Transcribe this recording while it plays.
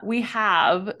We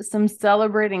have some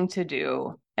celebrating to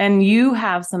do, and you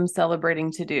have some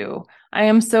celebrating to do. I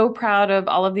am so proud of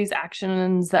all of these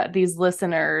actions that these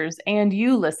listeners and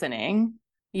you listening.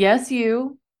 Yes,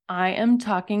 you, I am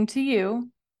talking to you.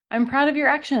 I'm proud of your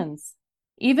actions.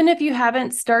 Even if you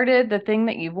haven't started the thing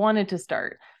that you've wanted to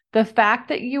start, the fact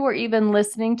that you are even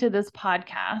listening to this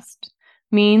podcast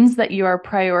means that you are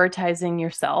prioritizing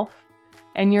yourself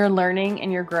and you're learning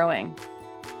and you're growing.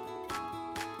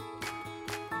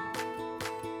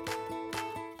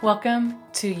 Welcome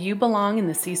to You Belong in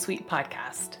the C-Suite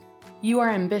podcast. You are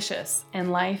ambitious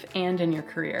in life and in your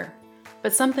career,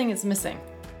 but something is missing.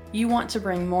 You want to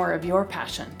bring more of your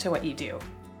passion to what you do.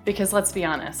 Because let's be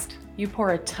honest, you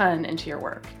pour a ton into your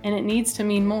work, and it needs to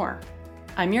mean more.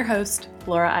 I'm your host,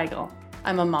 Laura Eigel.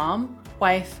 I'm a mom,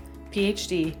 wife,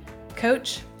 PhD,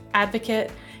 coach, advocate,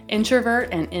 introvert,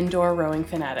 and indoor rowing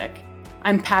fanatic.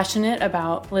 I'm passionate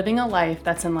about living a life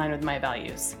that's in line with my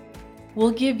values.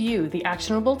 We'll give you the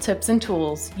actionable tips and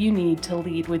tools you need to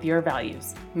lead with your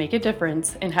values, make a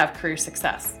difference, and have career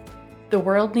success. The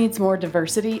world needs more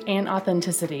diversity and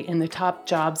authenticity in the top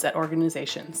jobs at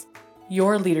organizations.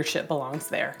 Your leadership belongs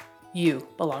there. You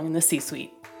belong in the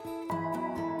C-Suite.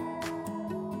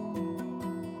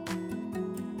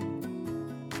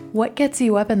 What gets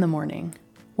you up in the morning?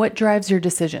 What drives your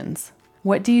decisions?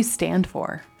 What do you stand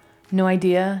for? No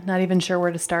idea, not even sure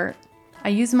where to start? I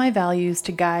use my values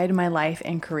to guide my life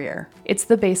and career. It's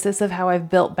the basis of how I've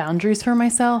built boundaries for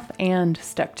myself and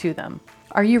stuck to them.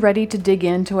 Are you ready to dig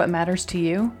into what matters to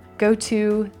you? Go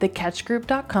to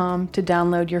thecatchgroup.com to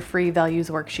download your free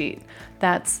values worksheet.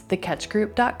 That's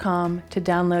thecatchgroup.com to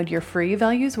download your free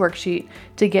values worksheet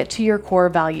to get to your core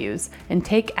values and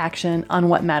take action on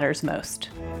what matters most.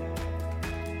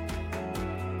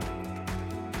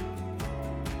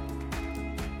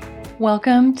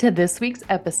 Welcome to this week's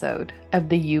episode of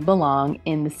the You Belong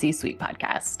in the C-Suite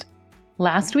podcast.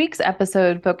 Last week's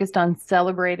episode focused on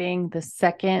celebrating the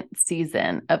second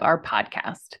season of our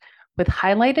podcast with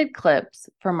highlighted clips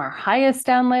from our highest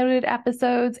downloaded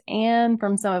episodes and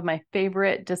from some of my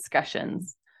favorite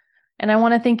discussions. And I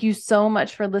want to thank you so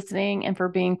much for listening and for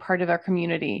being part of our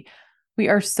community. We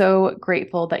are so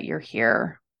grateful that you're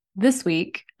here. This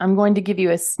week, I'm going to give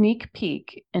you a sneak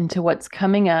peek into what's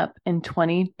coming up in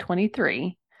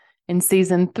 2023 in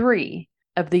season 3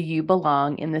 of the You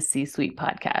Belong in the C-Suite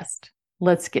podcast.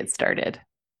 Let's get started.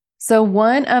 So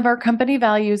one of our company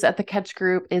values at the Catch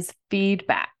Group is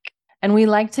feedback, and we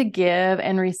like to give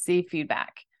and receive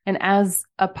feedback. And as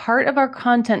a part of our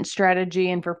content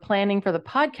strategy and for planning for the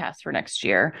podcast for next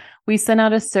year, we sent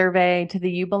out a survey to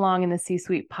the You Belong in the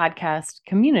C-Suite podcast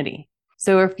community.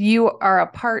 So if you are a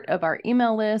part of our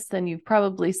email list, then you've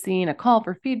probably seen a call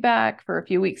for feedback for a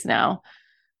few weeks now.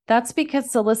 That's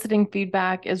because soliciting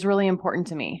feedback is really important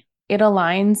to me. It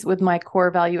aligns with my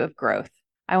core value of growth.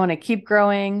 I want to keep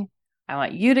growing. I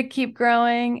want you to keep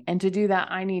growing. And to do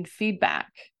that, I need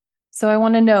feedback. So I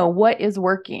want to know what is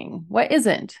working, what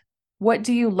isn't, what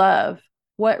do you love,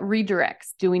 what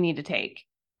redirects do we need to take,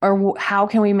 or how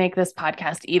can we make this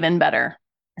podcast even better?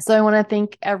 So I want to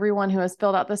thank everyone who has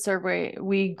filled out the survey.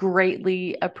 We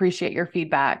greatly appreciate your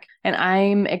feedback. And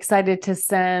I'm excited to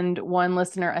send one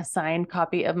listener a signed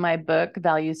copy of my book,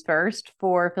 Values First,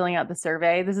 for filling out the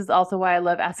survey. This is also why I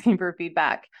love asking for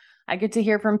feedback. I get to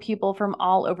hear from people from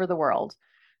all over the world.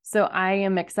 So I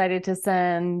am excited to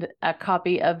send a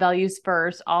copy of Values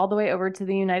First all the way over to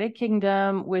the United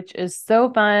Kingdom, which is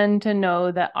so fun to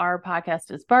know that our podcast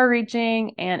is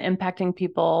far-reaching and impacting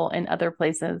people in other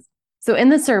places. So in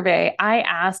the survey, I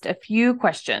asked a few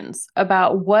questions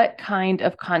about what kind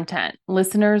of content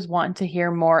listeners want to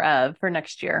hear more of for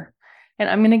next year. And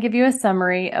I'm going to give you a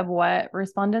summary of what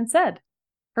respondents said.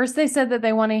 First, they said that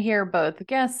they want to hear both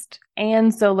guest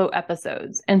and solo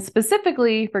episodes, and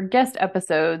specifically for guest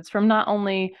episodes from not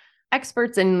only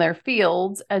experts in their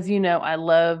fields. As you know, I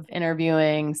love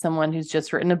interviewing someone who's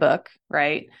just written a book,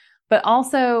 right? But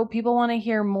also people want to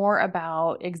hear more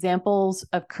about examples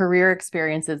of career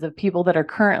experiences of people that are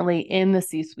currently in the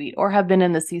C-Suite or have been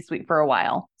in the C-Suite for a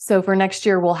while. So for next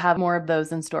year, we'll have more of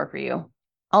those in store for you.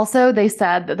 Also, they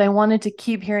said that they wanted to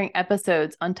keep hearing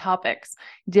episodes on topics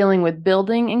dealing with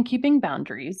building and keeping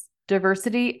boundaries,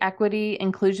 diversity, equity,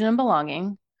 inclusion, and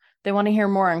belonging. They want to hear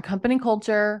more on company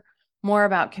culture, more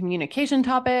about communication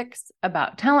topics,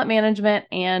 about talent management,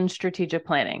 and strategic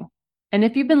planning. And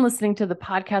if you've been listening to the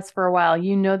podcast for a while,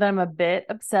 you know that I'm a bit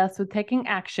obsessed with taking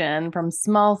action from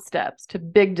small steps to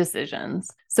big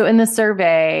decisions. So in the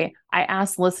survey, I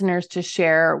asked listeners to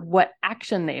share what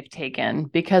action they've taken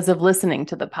because of listening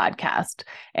to the podcast.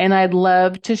 And I'd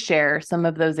love to share some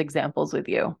of those examples with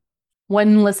you.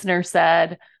 One listener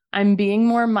said, I'm being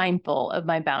more mindful of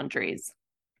my boundaries.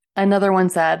 Another one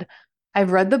said,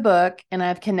 I've read the book and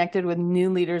I've connected with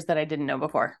new leaders that I didn't know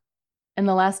before. And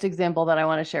the last example that I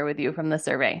want to share with you from the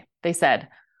survey, they said,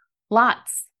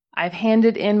 lots. I've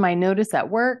handed in my notice at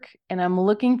work and I'm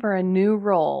looking for a new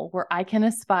role where I can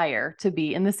aspire to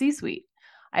be in the C-suite.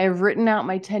 I have written out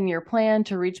my 10-year plan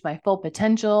to reach my full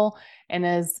potential and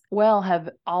as well have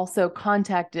also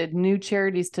contacted new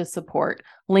charities to support,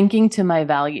 linking to my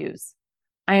values.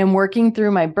 I am working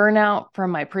through my burnout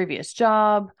from my previous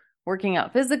job, working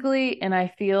out physically, and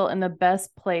I feel in the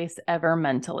best place ever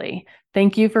mentally.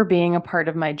 Thank you for being a part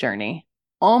of my journey.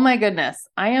 Oh my goodness.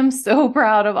 I am so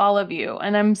proud of all of you.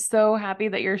 And I'm so happy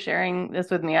that you're sharing this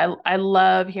with me. I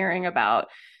love hearing about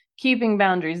keeping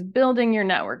boundaries, building your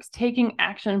networks, taking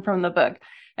action from the book,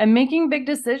 and making big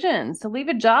decisions to leave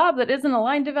a job that isn't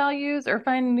aligned to values or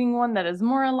finding one that is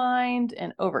more aligned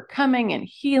and overcoming and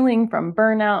healing from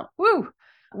burnout. Woo!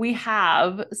 We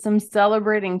have some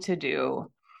celebrating to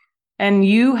do. And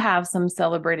you have some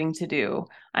celebrating to do.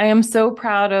 I am so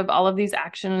proud of all of these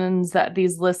actions that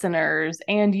these listeners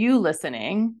and you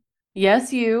listening.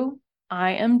 Yes, you,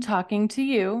 I am talking to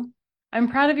you. I'm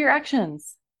proud of your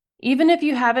actions. Even if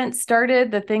you haven't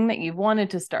started the thing that you've wanted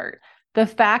to start, the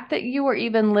fact that you are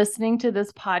even listening to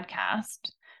this podcast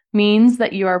means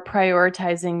that you are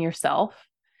prioritizing yourself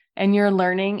and you're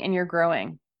learning and you're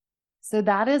growing. So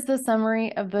that is the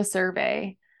summary of the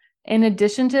survey. In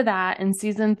addition to that, in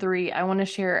season 3, I want to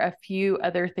share a few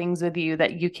other things with you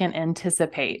that you can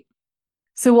anticipate.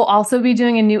 So we'll also be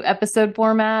doing a new episode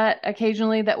format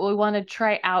occasionally that we'll want to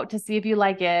try out to see if you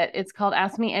like it. It's called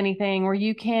Ask Me Anything, where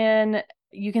you can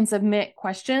submit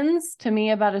questions to me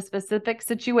about a specific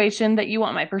situation that you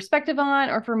want my perspective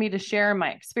on, or for me to share my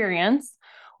experience,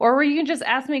 or where you can just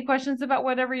ask me questions about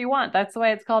whatever you want. That's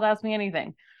why it's called Ask Me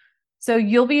Anything. So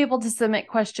you'll be able to submit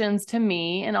questions to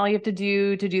me, and all you have to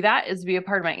do that is be a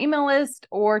part of my email list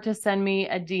or to send me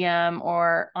a DM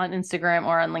or on Instagram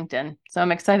or on LinkedIn. So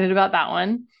I'm excited about that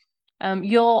one.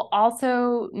 You'll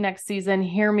also next season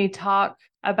hear me talk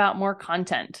about more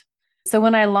content. So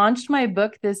when I launched my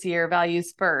book this year,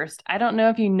 Values First, I don't know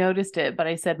if you noticed it, but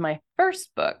I said my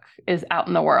first book is out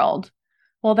in the world.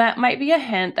 Well, that might be a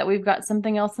hint that we've got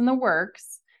something else in the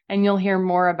works, and you'll hear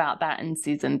more about that in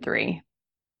season 3.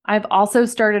 I've also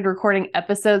started recording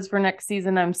episodes for next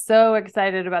season. I'm so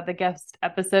excited about the guest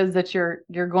episodes that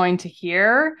you're going to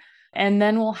hear. And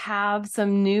then we'll have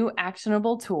some new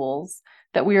actionable tools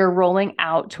that we are rolling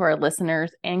out to our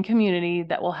listeners and community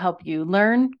that will help you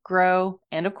learn, grow,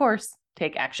 and of course,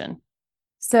 take action.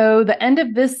 So the end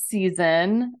of this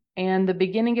season and the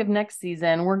beginning of next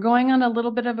season, we're going on a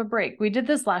little bit of a break. We did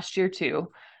this last year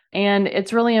too. And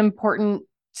it's really important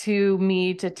to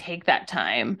me to take that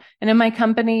time. And in my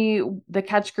company, the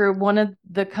Catch Group, one of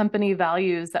the company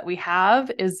values that we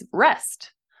have is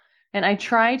rest. And I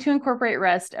try to incorporate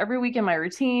rest every week in my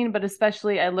routine, but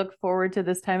especially I look forward to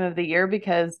this time of the year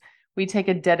because we take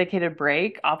a dedicated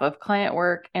break off of client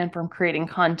work and from creating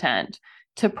content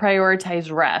to prioritize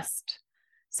rest.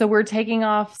 So we're taking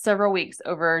off several weeks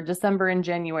over December and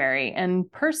January.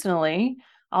 And personally,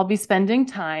 I'll be spending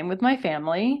time with my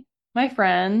family, my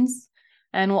friends,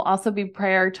 and we'll also be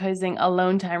prioritizing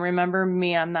alone time. Remember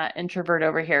me, I'm that introvert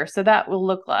over here. So that will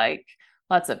look like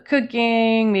lots of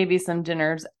cooking, maybe some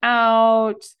dinners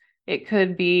out. It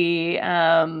could be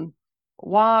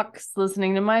walks,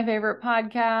 listening to my favorite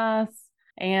podcasts,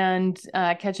 and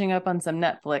catching up on some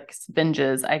Netflix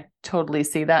binges. I totally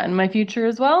see that in my future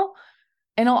as well.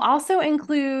 And it'll also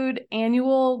include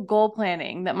annual goal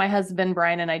planning that my husband,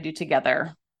 Brian, and I do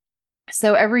together.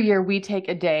 So every year we take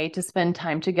a day to spend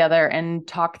time together and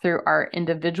talk through our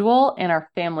individual and our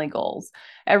family goals,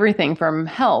 everything from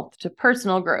health to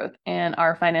personal growth and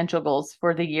our financial goals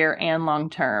for the year and long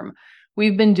term.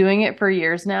 We've been doing it for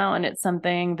years now, and it's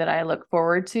something that I look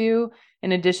forward to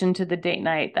in addition to the date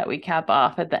night that we cap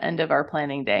off at the end of our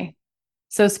planning day.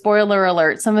 So spoiler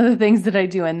alert, some of the things that I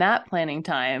do in that planning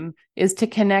time is to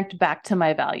connect back to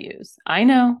my values. I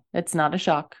know it's not a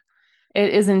shock.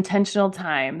 It is intentional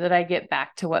time that I get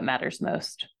back to what matters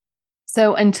most.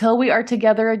 So until we are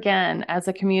together again as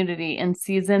a community in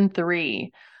season 3,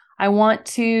 I want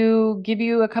to give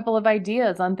you a couple of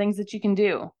ideas on things that you can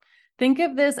do. Think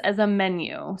of this as a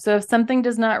menu. So if something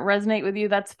does not resonate with you,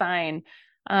 that's fine.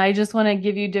 I just want to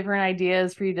give you different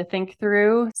ideas for you to think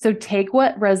through. So take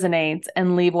what resonates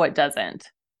and leave what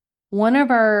doesn't. One of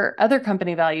our other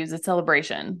company values is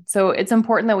celebration. So it's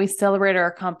important that we celebrate our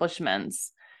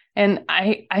accomplishments. And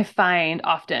I find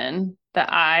often that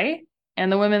I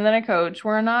and the women that I coach,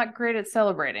 we're not great at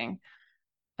celebrating.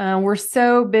 We're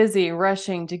so busy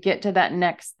rushing to get to that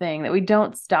next thing that we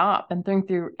don't stop and think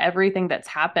through everything that's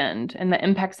happened and the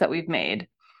impacts that we've made.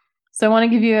 So I want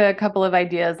to give you a couple of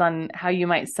ideas on how you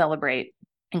might celebrate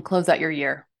and close out your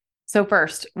year. So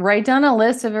first, write down a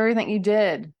list of everything you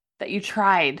did, that you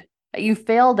tried, that you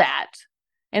failed at,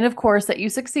 and of course, that you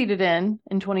succeeded in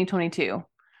 2022.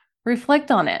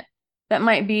 Reflect on it. That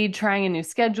might be trying a new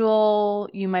schedule.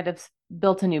 You might have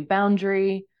built a new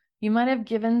boundary. You might have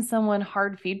given someone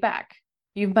hard feedback.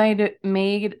 You might have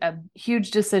made a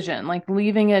huge decision, like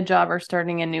leaving a job or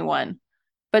starting a new one.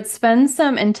 But spend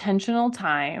some intentional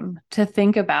time to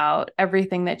think about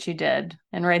everything that you did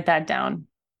and write that down.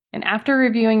 And after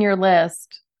reviewing your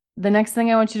list, the next thing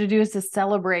I want you to do is to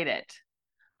celebrate it.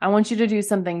 I want you to do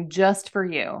something just for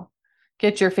you.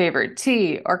 Get your favorite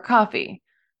tea or coffee.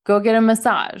 Go get a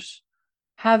massage.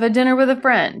 Have a dinner with a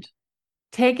friend.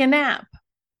 Take a nap.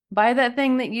 Buy that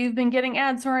thing that you've been getting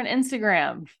ads for on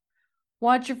Instagram.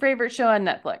 Watch your favorite show on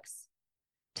Netflix.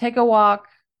 Take a walk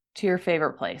to your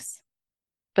favorite place.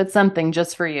 But something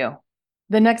just for you.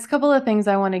 The next couple of things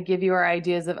I want to give you are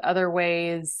ideas of other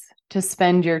ways to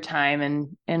spend your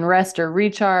time and rest or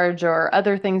recharge or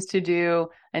other things to do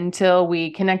until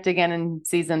we connect again in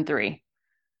season 3.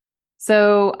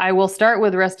 So I will start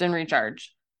with rest and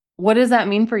recharge. What does that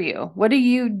mean for you? What do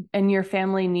you and your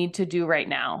family need to do right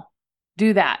now?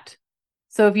 Do that.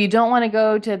 So if you don't want to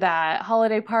go to that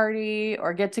holiday party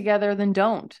or get together, then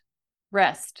don't.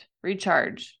 Rest,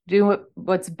 recharge, do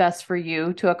what's best for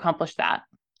you to accomplish that.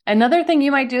 Another thing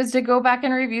you might do is to go back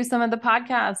and review some of the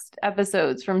podcast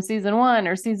episodes from season 1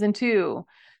 or season 2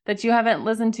 that you haven't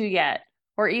listened to yet,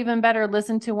 or even better,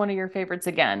 listen to one of your favorites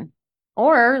again,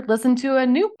 or listen to a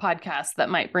new podcast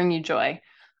that might bring you joy.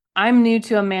 I'm new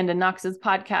to Amanda Knox's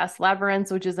podcast,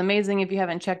 Labyrinths, which is amazing if you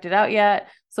haven't checked it out yet.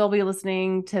 So I'll be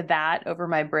listening to that over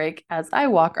my break as I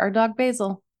walk our dog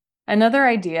Basil. Another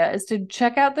idea is to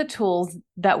check out the tools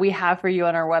that we have for you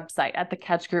on our website at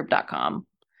thecatchgroup.com.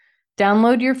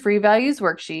 Download your free values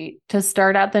worksheet to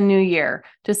start out the new year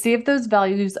to see if those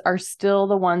values are still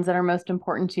the ones that are most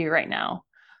important to you right now.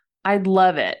 I'd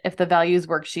love it if the values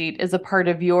worksheet is a part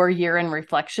of your year-end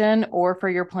reflection or for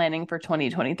your planning for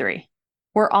 2023.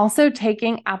 We're also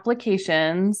taking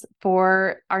applications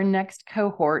for our next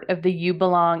cohort of the You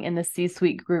Belong in the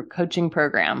C-Suite group coaching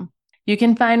program. You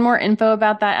can find more info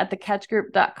about that at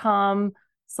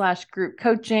thecatchgroup.com/group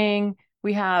coaching.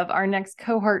 We have our next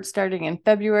cohort starting in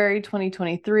February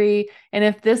 2023. And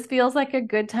if this feels like a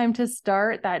good time to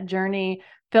start that journey,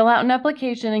 fill out an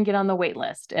application and get on the wait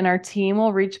list. And our team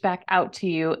will reach back out to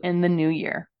you in the new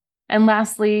year. And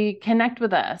lastly, connect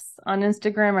with us on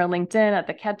Instagram or LinkedIn at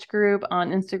the Catch Group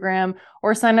on Instagram,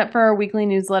 or sign up for our weekly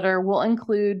newsletter. We'll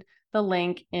include the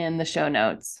link in the show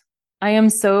notes. I am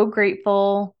so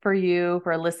grateful for you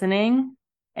for listening,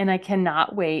 and I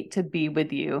cannot wait to be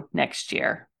with you next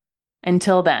year.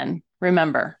 Until then,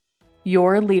 remember,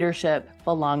 your leadership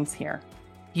belongs here.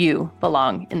 You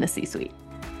belong in the C-Suite.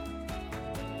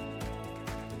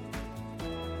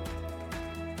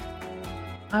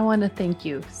 I want to thank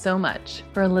you so much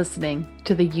for listening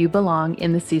to the You Belong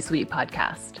in the C-Suite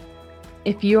podcast.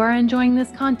 If you are enjoying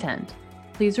this content,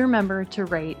 please remember to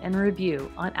rate and review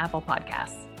on Apple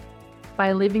Podcasts.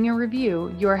 By leaving a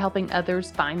review, you are helping others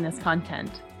find this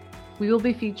content. We will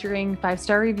be featuring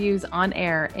 5-star reviews on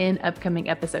air in upcoming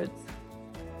episodes.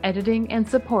 Editing and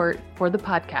support for the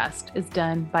podcast is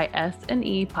done by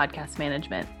S&E Podcast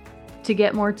Management. To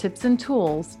get more tips and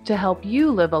tools to help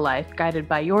you live a life guided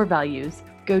by your values,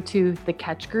 go to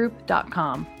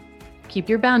thecatchgroup.com. Keep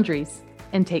your boundaries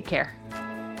and take care.